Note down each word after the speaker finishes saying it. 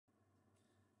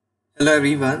Hello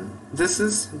everyone, this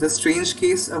is The Strange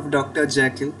Case of Dr.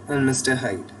 Jekyll and Mr.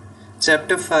 Hyde,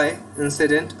 Chapter 5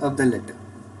 Incident of the Letter.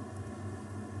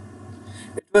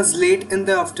 It was late in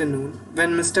the afternoon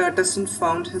when Mr. Utterson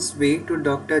found his way to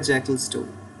Dr. Jekyll's door,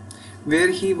 where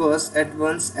he was at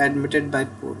once admitted by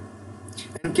Paul,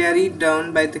 and carried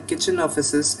down by the kitchen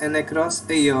offices and across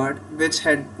a yard which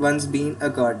had once been a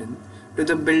garden, to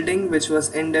the building which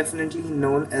was indefinitely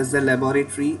known as the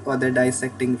laboratory or the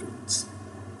dissecting rooms.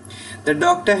 The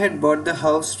doctor had bought the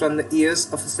house from the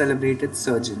ears of a celebrated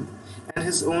surgeon, and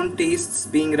his own tastes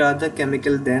being rather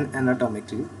chemical than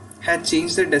anatomical, had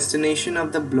changed the destination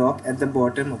of the block at the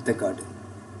bottom of the garden.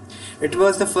 It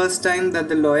was the first time that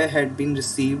the lawyer had been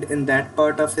received in that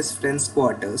part of his friend's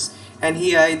quarters, and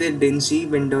he eyed the dingy,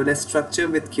 windowless structure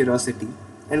with curiosity,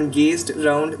 and gazed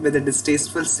round with a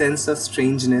distasteful sense of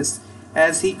strangeness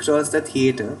as he crossed the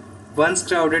theatre, once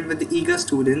crowded with eager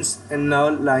students and now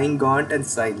lying gaunt and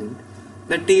silent,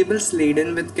 the tables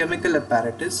laden with chemical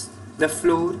apparatus, the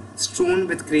floor strewn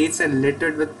with crates and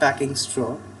littered with packing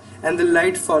straw, and the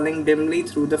light falling dimly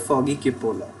through the foggy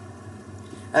cupola.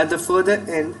 At the further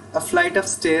end, a flight of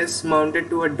stairs mounted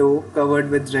to a door covered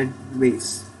with red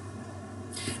vase.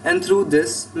 And through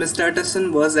this, Mr.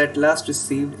 Utterson was at last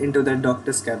received into the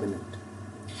doctor's cabinet.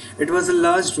 It was a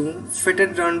large room,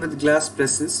 fitted round with glass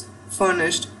presses,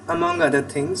 furnished, among other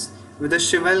things, with a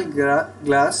cheval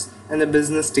glass and a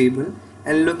business table,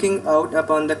 and looking out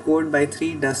upon the court by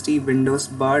three dusty windows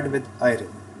barred with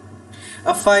iron.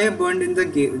 A fire burned in the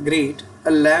grate,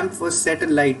 a lamp was set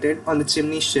lighted on the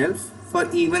chimney shelf, for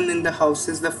even in the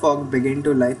houses the fog began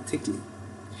to lie thickly.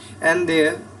 And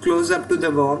there, close up to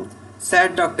the warmth,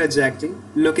 sat Dr. Jekyll,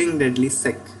 looking deadly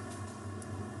sick.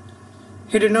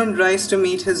 He did not rise to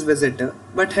meet his visitor,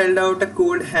 but held out a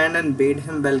cold hand and bade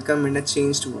him welcome in a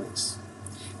changed voice.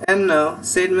 "And now,"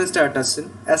 said Mr. Utterson,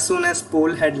 as soon as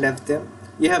Paul had left them,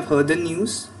 "you have heard the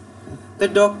news?" The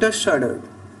doctor shuddered.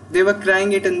 "They were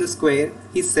crying it in the square,"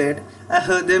 he said. "I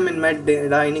heard them in my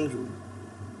dining room."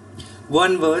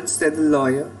 "One word," said the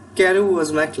lawyer. "Carew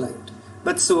was my client.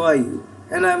 But so are you,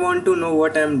 and I want to know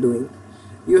what I am doing.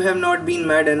 You have not been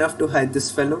mad enough to hide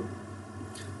this fellow?"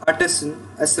 "Utterson,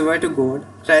 I swear to God,"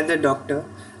 cried the doctor,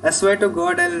 "I swear to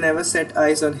God I'll never set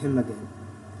eyes on him again.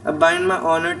 I bind my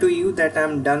honor to you that I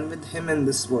am done with him in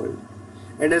this world.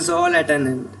 It is all at an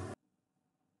end.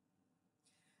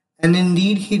 And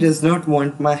indeed he does not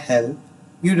want my help.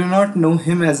 You do not know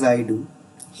him as I do.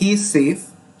 He is safe.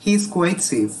 He is quite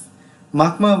safe.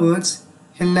 Mark my words,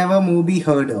 he'll never more be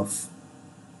heard of."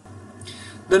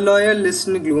 The lawyer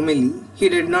listened gloomily.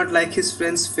 He did not like his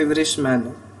friend's feverish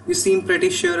manner. "You seem pretty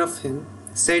sure of him,"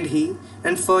 said he,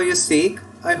 "and for your sake,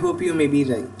 I hope you may be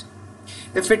right.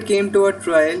 If it came to a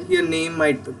trial, your name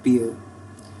might appear."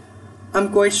 "I'm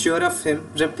quite sure of him,"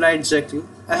 replied Jekyll.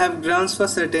 "I have grounds for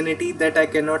certainty that I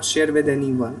cannot share with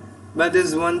anyone, but there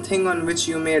is one thing on which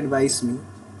you may advise me.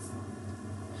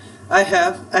 I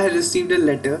have received a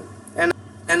letter,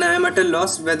 and I am at a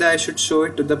loss whether I should show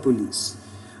it to the police.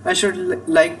 I should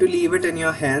like to leave it in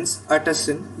your hands,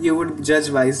 Utterson. You would judge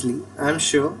wisely, I am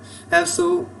sure, have so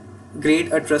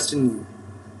great a trust in you."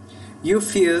 "You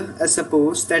fear, I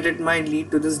suppose, that it might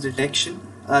lead to this detection?"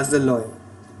 asked the lawyer.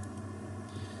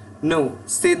 "No,"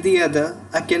 said the other.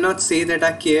 "I cannot say that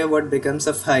I care what becomes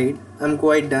of Hyde. I am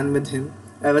quite done with him.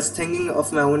 I was thinking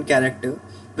of my own character,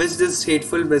 which this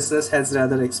hateful business has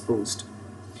rather exposed."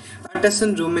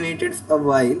 Utterson ruminated a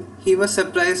while. He was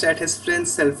surprised at his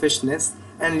friend's selfishness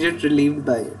and yet relieved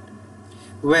by it.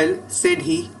 "Well," said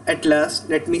he, "at last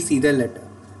let me see the letter."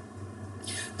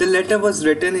 The letter was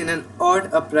written in an odd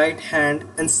upright hand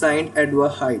and signed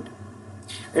Edward Hyde.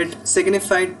 It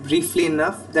signified briefly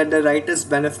enough that the writer's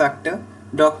benefactor,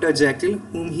 Dr. Jekyll,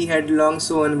 whom he had long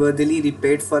so unworthily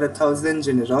repaid for 1,000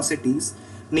 generosities,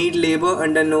 need labour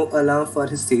under no alarm for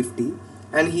his safety,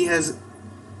 and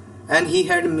he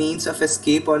had means of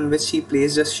escape on which he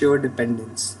placed a sure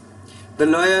dependence. The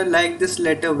lawyer liked this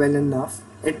letter well enough.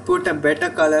 It put a better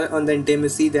colour on the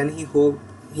intimacy than he hoped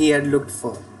he had looked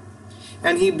for,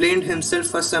 and he blamed himself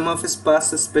for some of his past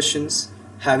suspicions.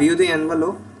 "Have you the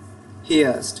envelope?" he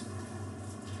asked.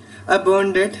 "I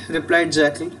burned it," replied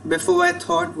Jekyll, "before I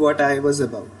thought what I was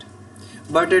about.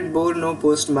 But it bore no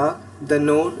postmark. The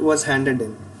note was handed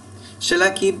in." "Shall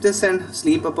I keep this and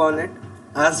sleep upon it?"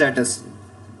 asked Utterson.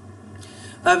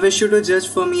 "I wish you to judge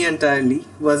for me entirely,"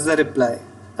 was the reply.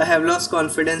 "I have lost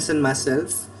confidence in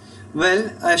myself." "Well,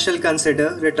 I shall consider,"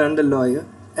 returned the lawyer.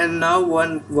 "And now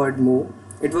one word more.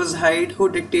 It was Hyde who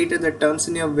dictated the terms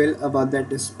in your will about that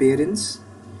disappearance?"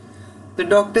 The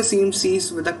doctor seemed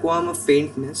seized with a qualm of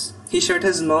faintness. He shut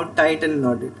his mouth tight and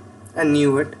nodded. "I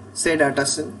knew it," said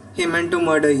Utterson. He meant to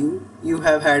murder you. You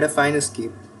have had a fine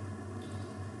escape.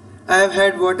 I have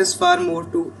had what is far more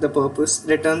to the purpose,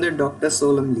 returned the doctor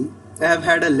solemnly. I have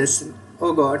had a lesson.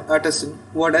 Oh God, Utterson,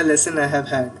 what a lesson I have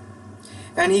had.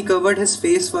 And he covered his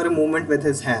face for a moment with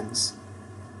his hands.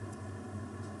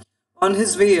 On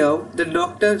his way out, the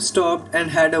doctor stopped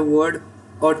and had a word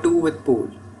or two with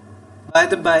Paul. By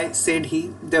the by, said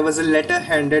he, there was a letter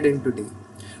handed in today.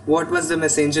 What was the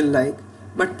messenger like?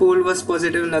 But Paul was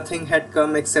positive nothing had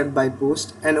come except by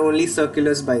post, and only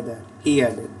circulars by that, he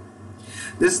added.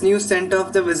 This news sent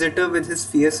off the visitor with his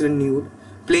fears renewed.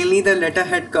 Plainly the letter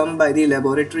had come by the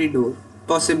laboratory door.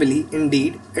 Possibly,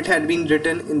 indeed, it had been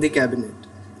written in the cabinet.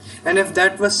 And if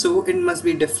that was so, it must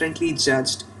be differently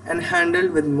judged and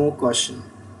handled with more caution.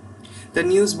 The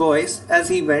newsboys, as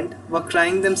he went, were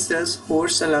crying themselves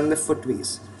hoarse along the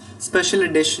footways. Special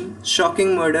edition,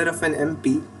 shocking murder of an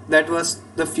MP, that was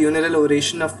the funeral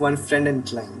oration of one friend and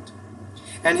client.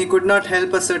 And he could not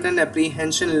help a certain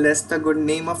apprehension lest the good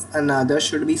name of another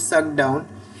should be sucked down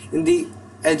in the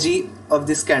edgy of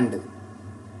the scandal.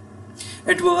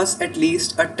 It was, at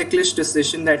least, a ticklish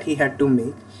decision that he had to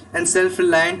make, and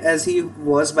self-reliant as he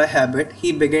was by habit,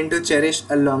 he began to cherish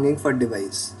a longing for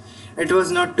device. It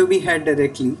was not to be had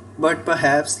directly, but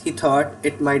perhaps he thought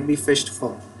it might be fished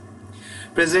for.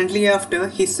 Presently after,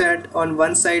 he sat on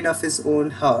one side of his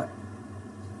own hearth,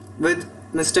 with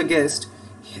Mr. Guest,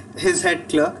 his head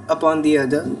clerk, upon the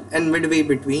other, and midway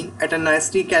between, at a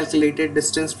nicely calculated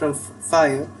distance from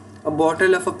fire, a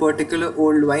bottle of a particular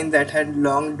old wine that had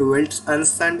long dwelt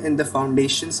unsunned in the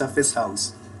foundations of his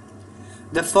house.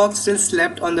 The fog still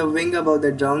slept on the wing above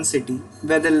the drowned city,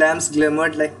 where the lamps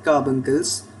glimmered like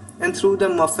carbuncles, and through the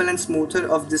muffle and smoother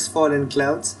of these fallen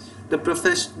clouds, the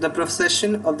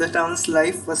procession of the town's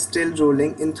life was still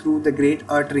rolling in through the great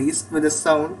arteries with a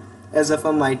sound as of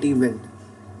a mighty wind.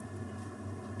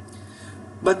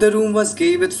 But the room was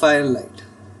gay with firelight.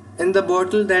 In the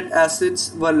bottle that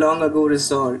acids were long ago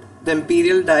resolved, the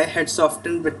imperial dye had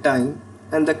softened with time,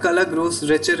 and the color grows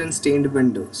richer in stained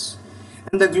windows.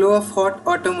 And the glow of hot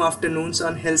autumn afternoons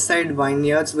on hillside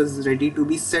vineyards was ready to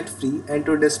be set free and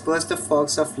to disperse the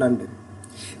fogs of London.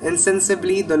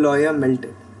 Insensibly the lawyer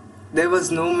melted. There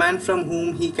was no man from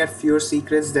whom he kept fewer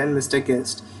secrets than Mr.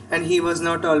 Guest, and he was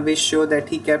not always sure that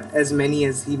he kept as many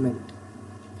as he meant.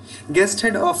 Guest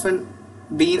had often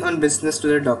been on business to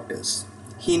the doctors.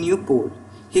 He knew Paul.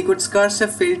 He could scarce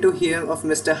have failed to hear of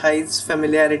Mr. Hyde's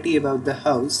familiarity about the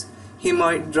house. He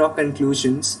might draw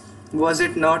conclusions. Was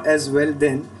it not as well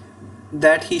then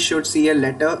that he should see a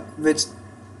letter which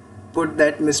put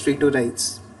that mystery to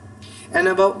rights? And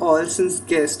above all, since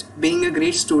Guest, being a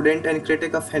great student and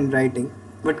critic of handwriting,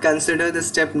 would consider the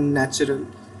step natural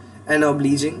and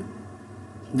obliging,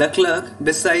 the clerk,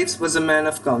 besides, was a man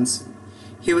of counsel.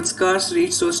 He would scarce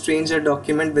read so strange a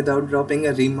document without dropping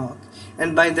a remark,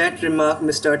 and by that remark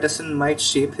Mr. Utterson might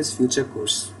shape his future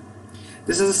course.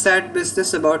 This is a sad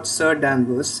business about Sir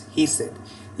Danvers, he said.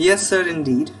 Yes, sir,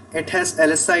 indeed. It has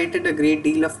elicited a great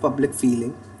deal of public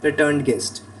feeling, returned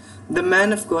Guest. The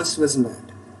man, of course, was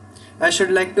mad. I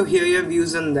should like to hear your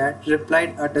views on that,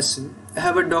 replied Utterson. I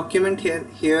have a document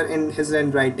here in his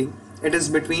handwriting. It is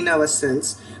between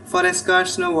ourselves, for I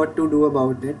scarce know what to do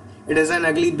about it. It is an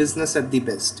ugly business at the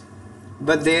best.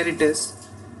 But there it is,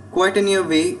 quite in your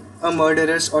way, a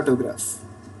murderer's autograph.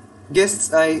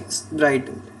 Guest's eyes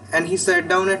brightened, and he sat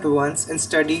down at once and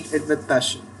studied it with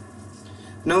passion.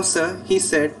 No, sir, he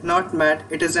said, not mad,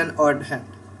 it is an odd hand.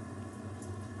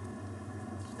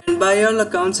 And by all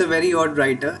accounts a very odd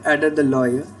writer, added the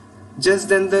lawyer. Just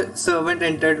then the servant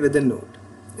entered with a note.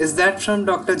 Is that from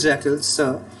Dr. Jekyll,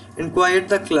 sir? Inquired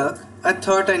the clerk. I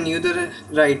thought I knew the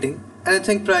writing.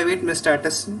 Anything private, Mr.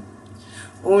 Utterson?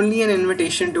 Only an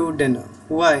invitation to dinner.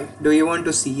 Why, do you want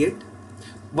to see it?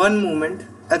 One moment.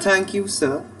 Thank you,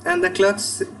 sir. And the clerk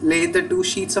laid the 2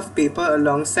 sheets of paper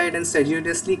alongside and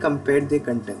sedulously compared their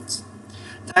contents.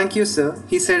 Thank you, sir,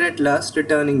 he said at last,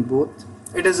 returning both.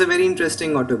 It is a very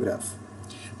interesting autograph.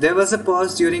 There was a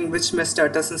pause during which Mr.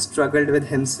 Utterson struggled with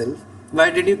himself. Why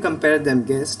did you compare them,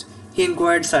 Guest? He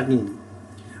inquired suddenly.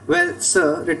 Well,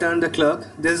 sir, returned the clerk,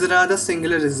 there is a rather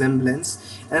singular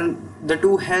resemblance, and the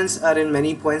 2 hands are in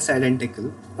many points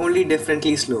identical, only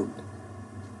differently sloped.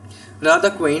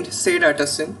 Rather quaint, said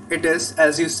Utterson. It is,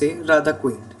 as you say, rather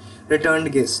quaint,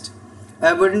 returned Guest.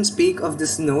 I wouldn't speak of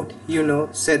this note, you know,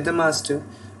 said the master.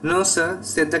 No, sir,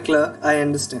 said the clerk, I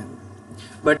understand.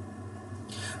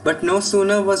 But no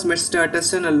sooner was Mr.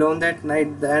 Utterson alone that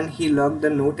night than he locked the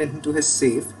note into his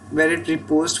safe, where it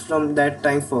reposed from that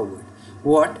time forward.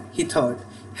 What, he thought,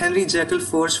 Henry Jekyll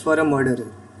forged for a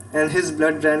murderer, and his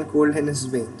blood ran cold in his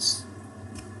veins.